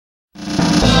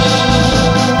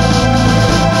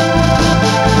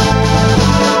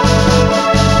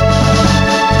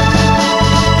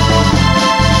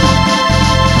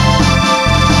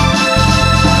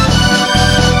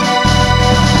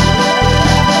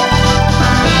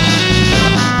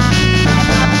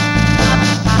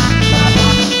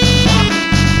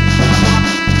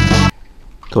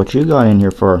So what you got in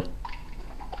here for?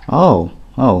 Oh,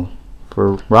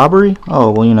 for robbery?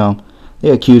 Oh, well, you know,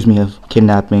 they accused me of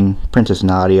kidnapping Princess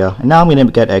Nadia, and now I'm gonna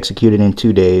get executed in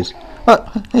 2 days.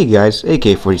 Hey guys,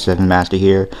 AK-47 Master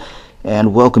here,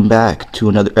 and welcome back to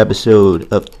another episode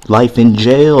of Life in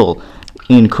Jail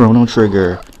in Chrono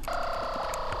Trigger.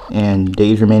 And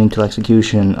days remaining till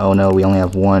execution. Oh no, we only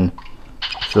have one.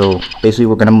 So basically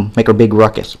we're gonna make a big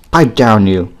ruckus. Pipe down,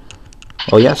 you.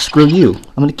 Oh yeah, screw you.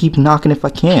 I'm gonna keep knocking if I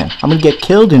can. I'm gonna get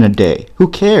killed in a day. Who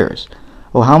cares?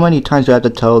 Oh, how many times do I have to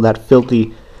tell that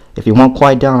filthy, if he won't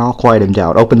quiet down, I'll quiet him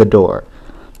down. Open the door.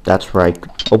 That's right.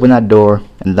 Open that door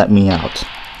and let me out.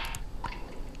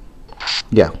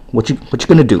 Yeah, what you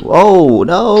gonna do? Oh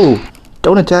no!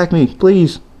 Don't attack me,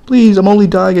 please. Please, I'm only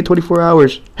dying in 24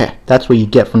 hours. Heh, that's what you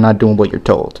get for not doing what you're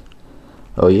told.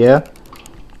 Oh yeah?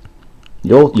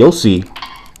 You'll see.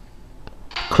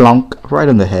 Clunk, right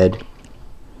on the head.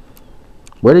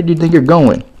 Where did you think you're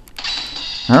going?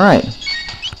 Alright.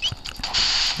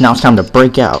 Now it's time to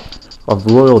break out of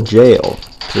Royal Jail.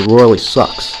 It royally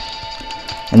sucks.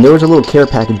 And there was a little care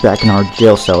package back in our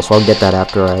jail cell, so I'll get that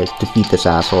after I defeat this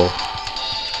asshole.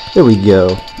 There we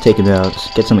go. Take him out.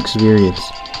 Get some experience.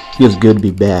 Feels good to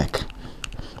be back.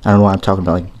 I don't know why I'm talking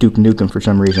about like Duke Nukem for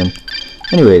some reason.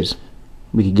 Anyways,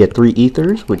 we could get 3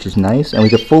 ethers, which is nice, and we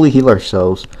could fully heal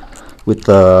ourselves with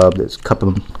this cup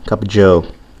of Joe.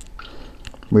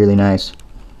 Really nice.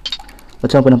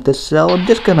 Let's open up this cell. I'm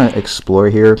just gonna explore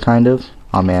here, kind of.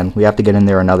 Oh man, we have to get in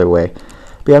there another way.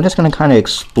 But yeah, I'm just gonna kind of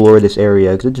explore this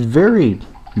area because it's very,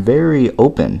 very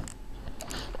open.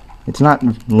 It's not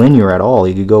linear at all.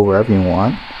 You could go wherever you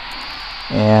want.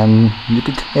 And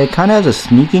it kind of has a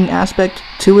sneaking aspect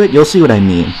to it. You'll see what I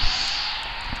mean.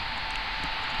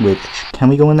 Which, can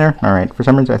we go in there? Alright, for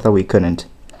some reason I thought we couldn't.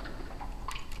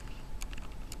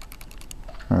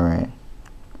 Alright.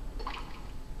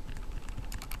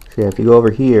 So yeah, if you go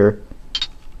over here,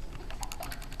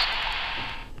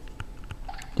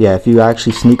 yeah, if you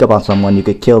actually sneak up on someone, you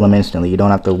could kill them instantly. You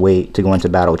don't have to wait to go into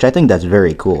battle, which I think that's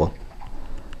very cool.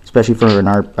 Especially for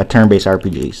a turn-based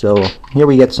RPG. So here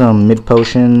we get some mid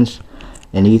potions,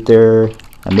 an ether,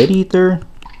 a mid ether,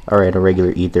 alright, a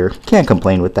regular ether. Can't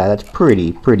complain with that. That's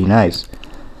pretty nice.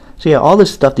 So yeah, all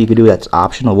this stuff that you can do that's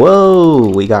optional.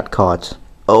 Whoa, we got caught.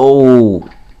 Oh,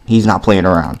 he's not playing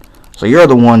around. So you're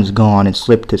the one's gone and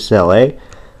slipped to cell, eh?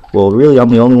 Well, really, I'm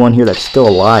the only one here that's still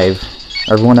alive.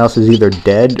 Everyone else is either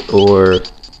dead or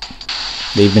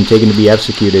they've been taken to be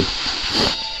executed.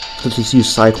 Let's just use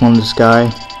Cyclone this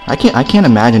guy. I can't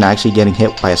imagine actually getting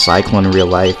hit by a cyclone in real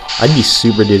life. I'd be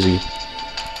super dizzy.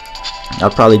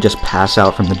 I'd probably just pass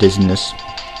out from the dizziness.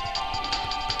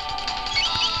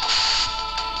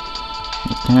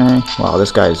 Okay. Wow,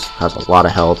 this guy has a lot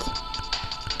of health.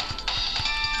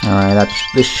 Alright,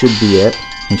 this should be it.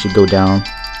 He should go down.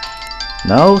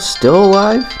 No, still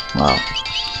alive? Wow.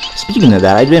 Speaking of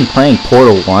that, I've been playing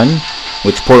Portal 1,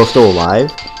 which Portal's still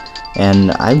alive,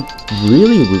 and I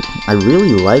really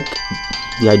like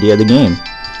the idea of the game.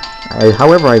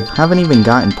 However, I haven't even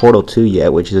gotten Portal 2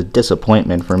 yet, which is a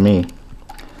disappointment for me.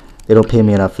 They don't pay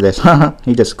me enough for this.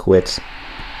 He just quits.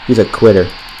 He's a quitter.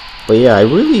 But yeah, I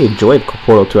really enjoyed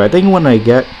Portal 2. I think when I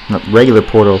get regular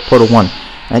Portal 1,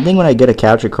 I think when I get a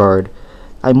capture card,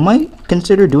 I might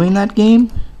consider doing that game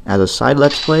as a side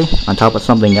let's play on top of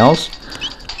something else.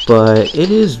 But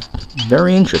it is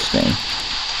very interesting.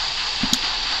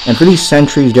 And for these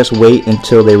sentries, just wait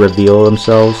until they reveal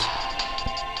themselves,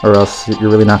 or else you're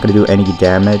really not going to do any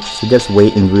damage. So just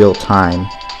wait in real time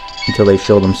until they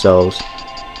show themselves,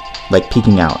 like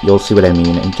peeking out. You'll see what I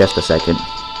mean in just a second.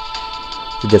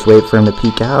 So just wait for him to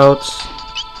peek out.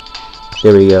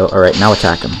 There we go. Alright, now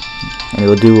attack him. And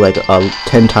it'll do like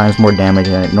 10 times more damage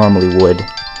than it normally would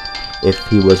if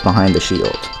he was behind the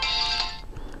shield.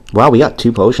 Wow, we got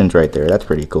 2 potions right there. That's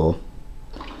pretty cool.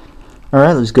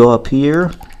 Alright, let's go up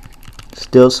here.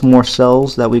 Still some more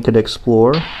cells that we could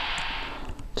explore.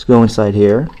 Let's go inside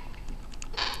here.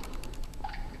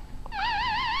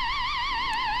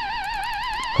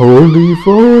 Holy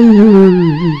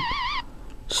fire!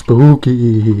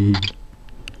 Spooky!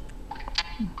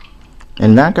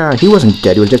 And that guy, he wasn't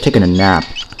dead, he was just taking a nap.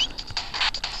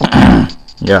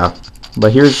 Yeah.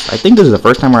 But I think this is the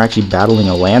first time we're actually battling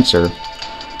a Lancer.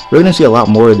 We're going to see a lot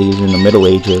more of these in the Middle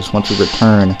Ages once we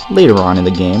return later on in the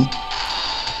game.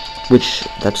 Which,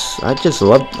 I just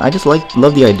love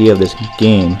the idea of this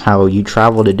game, how you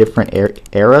travel to different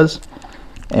eras,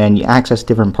 and you access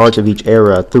different parts of each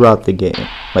era throughout the game,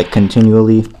 like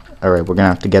continually. Alright, we're going to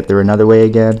have to get there another way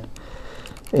again.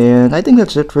 And I think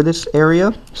that's it for this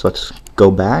area, so let's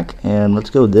go back, and let's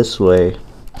go this way,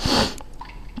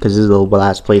 because this is the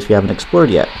last place we haven't explored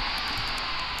yet.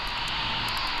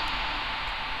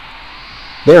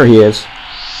 There he is.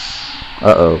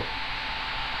 Uh-oh.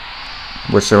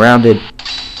 We're surrounded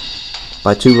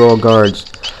by 2 royal guards.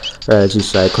 Alright, let's use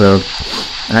Cyclone.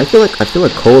 And I feel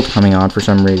like cold coming on for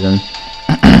some reason.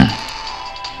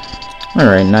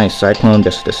 Alright, nice. Cyclone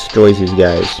just destroys these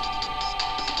guys.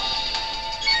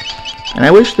 And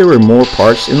I wish there were more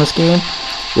parts in this game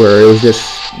where it was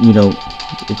just, you know,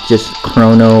 it's just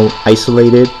Chrono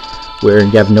isolated, where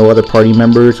you have no other party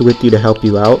members with you to help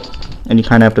you out, and you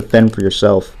kind of have to fend for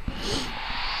yourself.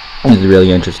 This is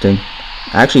really interesting.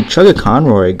 Actually, Chugga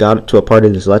Conroy got to a part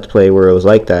of this Let's Play where it was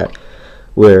like that,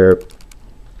 where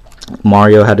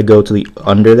Mario had to go to the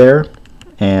under there,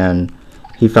 and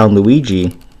he found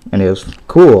Luigi, and it was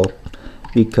cool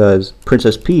because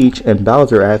Princess Peach and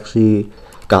Bowser actually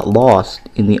got lost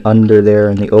in the under there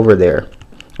and the over there.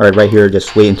 Alright, right here,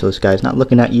 just wait until this guy's not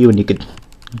looking at you and you could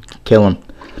kill him,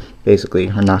 basically,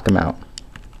 or knock him out.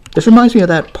 This reminds me of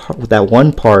that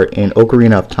one part in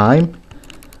Ocarina of Time.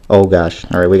 Oh gosh,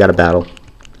 alright, we got a battle.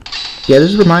 Yeah,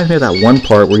 this reminds me of that one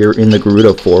part where you're in the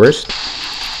Gerudo Forest,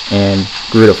 and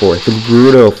the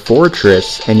Gerudo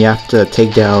Fortress, and you have to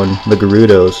take down the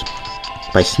Gerudos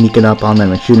by sneaking up on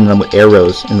them and shooting them with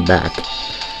arrows in the back.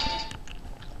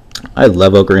 I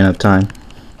love Ocarina of Time.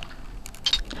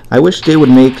 I wish they would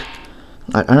make,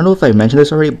 I don't know if I mentioned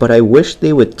this already, but I wish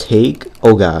they would take,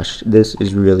 oh gosh, this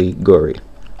is really gory.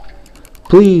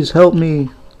 Please help me.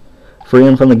 Free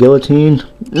him from the guillotine?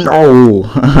 No!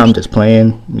 I'm just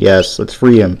playing. Yes, let's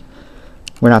free him.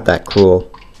 We're not that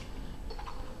cruel.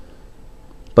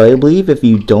 But I believe if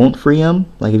you don't free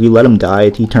him, like if you let him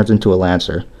die, he turns into a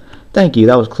Lancer. Thank you,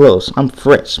 that was close. I'm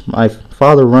Fritz. My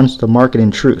father runs the market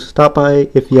in Truce. Stop by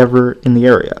if you're ever in the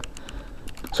area.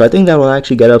 So I think that will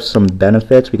actually get us some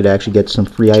benefits. We could actually get some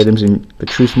free items in the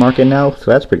Truce market now,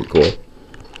 so that's pretty cool.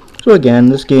 So again,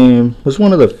 this game was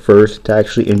one of the first to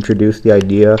actually introduce the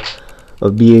idea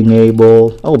of being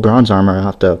able... Oh, bronze armor, I'll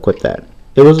have to equip that.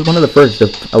 It was one of the first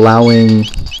of allowing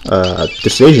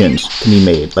decisions to be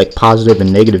made, like positive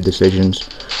and negative decisions,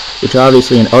 which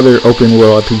obviously in other open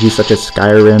world RPGs such as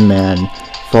Skyrim and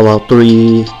Fallout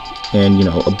 3 and, you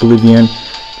know, Oblivion,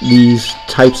 these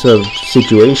types of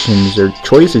situations or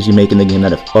choices you make in the game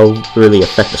that really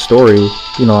affect the story,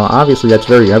 you know, obviously that's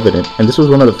very evident. And this was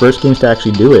one of the first games to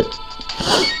actually do it.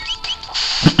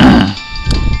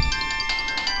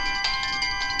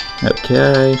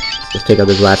 Okay, let's take out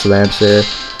this last Lancer.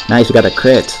 Nice, we got a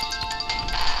crit.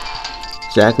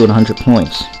 Exactly 100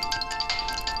 points.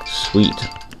 Sweet.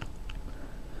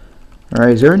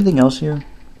 Alright, is there anything else here?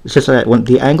 It's just that when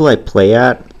the angle I play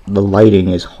at, the lighting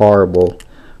is horrible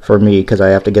for me because I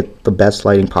have to get the best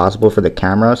lighting possible for the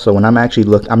camera. So when I'm actually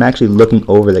looking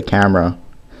over the camera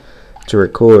to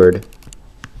record.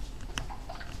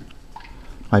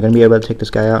 Am I gonna be able to take this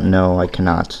guy out? No, I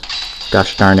cannot.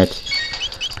 Gosh darn it.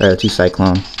 Alright, let's use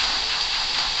Cyclone.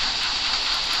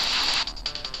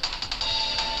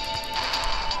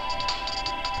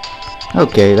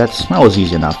 Okay, that was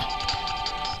easy enough.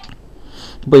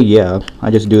 But yeah, I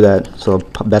just do that so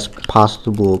best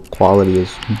possible quality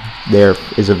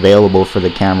is available for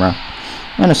the camera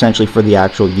and essentially for the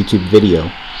actual YouTube video.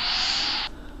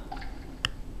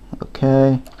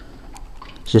 Okay,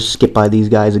 let's just skip by these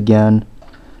guys again.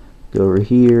 Go over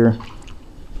here.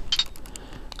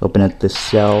 Open up this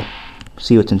cell.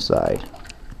 See what's inside.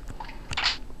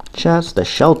 Chest, a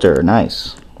shelter.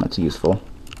 Nice. That's useful.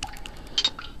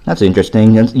 That's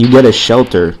interesting. You get a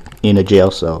shelter in a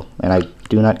jail cell, and I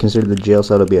do not consider the jail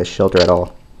cell to be a shelter at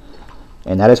all.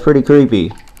 And that is pretty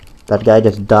creepy. That guy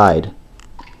just died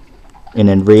in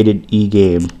a rated E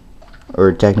game,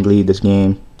 or technically this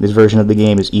version of the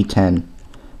game is E10.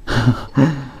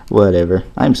 Whatever.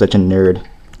 I'm such a nerd,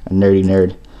 a nerdy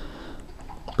nerd.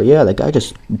 But yeah, that guy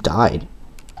just died.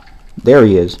 There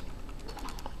he is.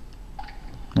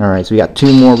 Alright, so we got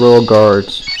 2 more royal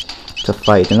guards to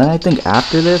fight, and then I think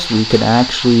after this we can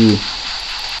actually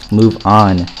move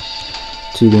on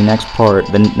to the next part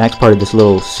of this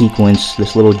little sequence,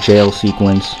 this little jail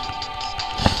sequence.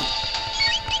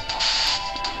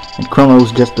 And Chrono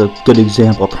is just a good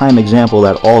example, a prime example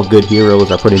that all good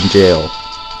heroes are put in jail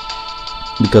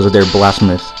because of their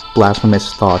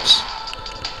blasphemous thoughts.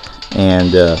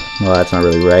 And well, that's not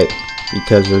really right,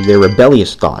 because of their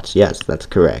rebellious thoughts. Yes, that's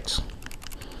correct.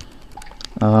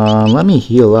 Let me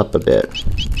heal up a bit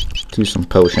to some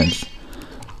potions.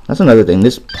 That's another thing.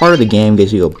 This part of the game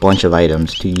gives you a bunch of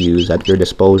items to use at your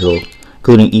disposal,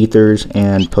 including ethers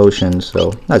and potions,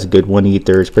 so that's good. 1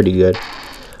 ether is pretty good.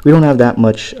 We don't have that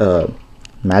much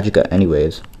magicka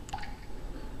anyways.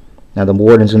 Now the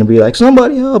warden's gonna be like,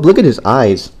 somebody help! Look at his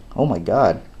eyes. Oh my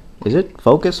god. Is it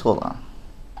focus? Hold on.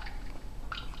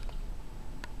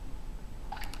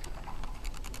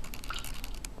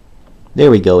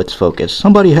 There we go, it's focused.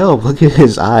 Somebody help! Look at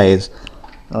his eyes.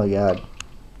 Oh god.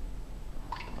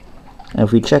 And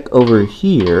if we check over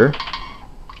here...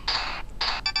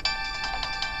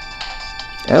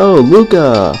 Oh,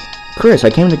 Luca! Chris, I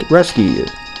came to rescue you.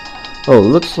 Oh,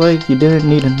 looks like you didn't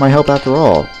need my help after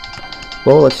all.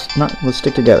 Well, let's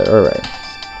stick together. Alright.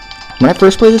 When I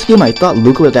first played this game, I thought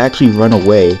Luca would actually run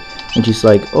away. And she's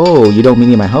like, oh, you don't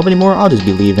need my help anymore? I'll just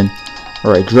be leaving.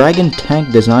 Alright, Dragon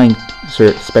Tank Design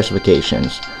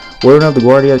Specifications. Warden of the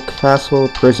Guardia Castle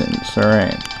Prisons.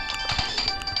 Alright.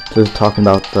 This is talking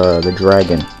about the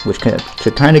dragon, which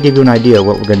should kind of give you an idea of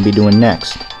what we're going to be doing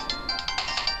next.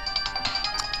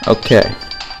 Okay.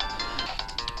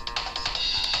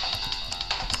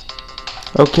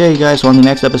 Okay guys, so on the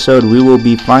next episode we will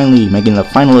be finally making the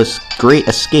final great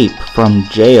escape from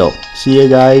jail. See you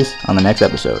guys on the next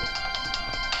episode.